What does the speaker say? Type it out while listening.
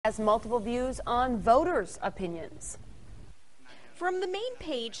Has multiple views on voters' opinions. From the main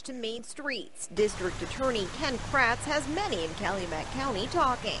page to main streets, District Attorney Ken Kratz has many in Calumet County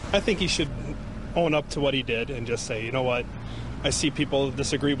talking. I think he should own up to what he did and just say, you know what, I see people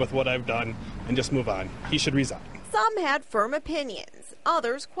disagree with what I've done, and just move on. He should resign. Some had firm opinions,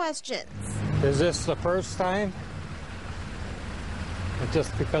 others questions. Is this the first time?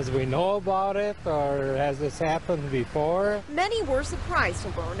 Just because we know about it, or has this happened before? Many were surprised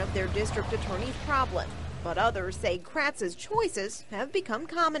to learn of their district attorney's problem, but others say Kratz's choices have become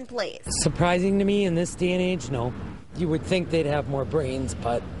commonplace. Surprising to me in this day and age, no. You would think they'd have more brains,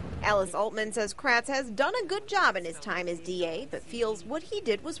 but... Alice Altman says Kratz has done a good job in his time as DA, but feels what he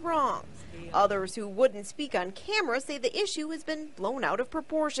did was wrong. Others who wouldn't speak on camera say the issue has been blown out of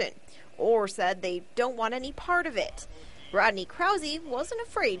proportion, or said they don't want any part of it. Rodney Krause wasn't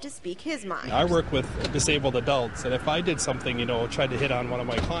afraid to speak his mind. I work with disabled adults, and if I did something, tried to hit on one of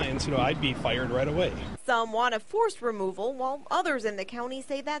my clients, I'd be fired right away. Some want a forced removal, while others in the county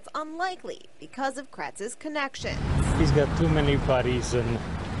say that's unlikely because of Kratz's connections. He's got too many buddies in the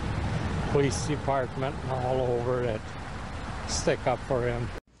police department all over that stick up for him.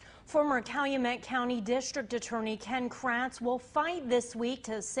 Former Calumet County District Attorney Ken Kratz will fight this week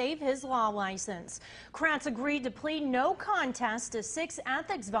to save his law license. Kratz agreed to plead no contest to 6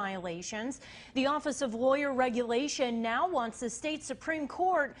 ethics violations. The Office of Lawyer Regulation now wants the state Supreme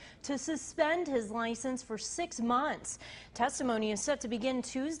Court to suspend his license for 6 months. Testimony is set to begin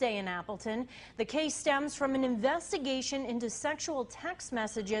Tuesday in Appleton. The case stems from an investigation into sexual text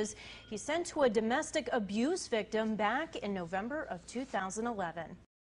messages he sent to a domestic abuse victim back in November of 2011.